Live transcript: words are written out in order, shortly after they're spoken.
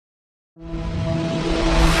Close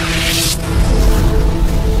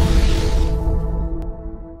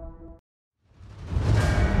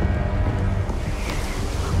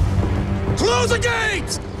the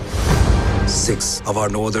gates! 6 of our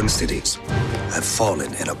northern cities have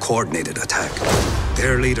fallen in a coordinated attack.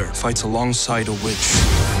 Their leader fights alongside a witch.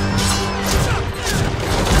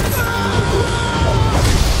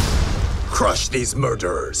 Crush these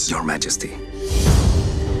murderers, Your Majesty.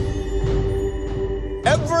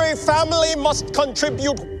 Every family must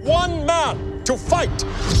contribute 1 man to fight.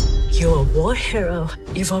 You're a war hero.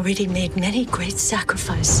 You've already made many great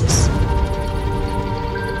sacrifices.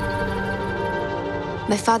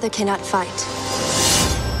 My father cannot fight,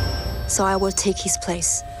 so I will take his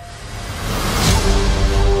place.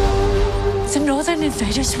 The northern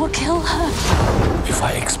invaders will kill her. If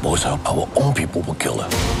I expose her, our own people will kill her.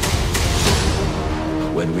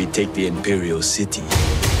 When we take the Imperial City,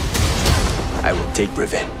 I will take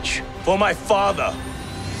revenge for my father.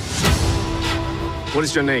 What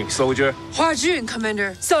is your name, soldier? Hua Jun,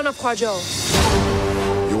 Commander, son of Hua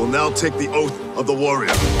Zhou. You will now take the oath of the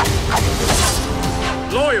warrior.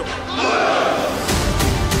 Loyal.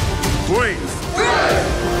 Brave.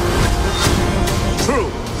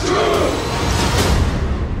 True.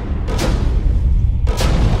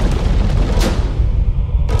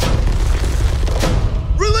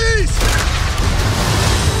 Release!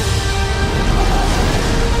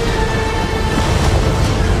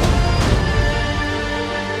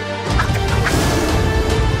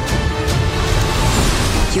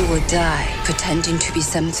 You will die pretending to be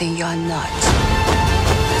something you're not.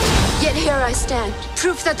 Yet here I stand,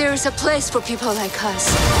 proof that there is a place for people like us.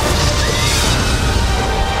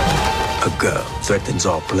 A girl threatens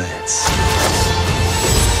our plans.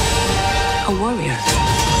 A warrior.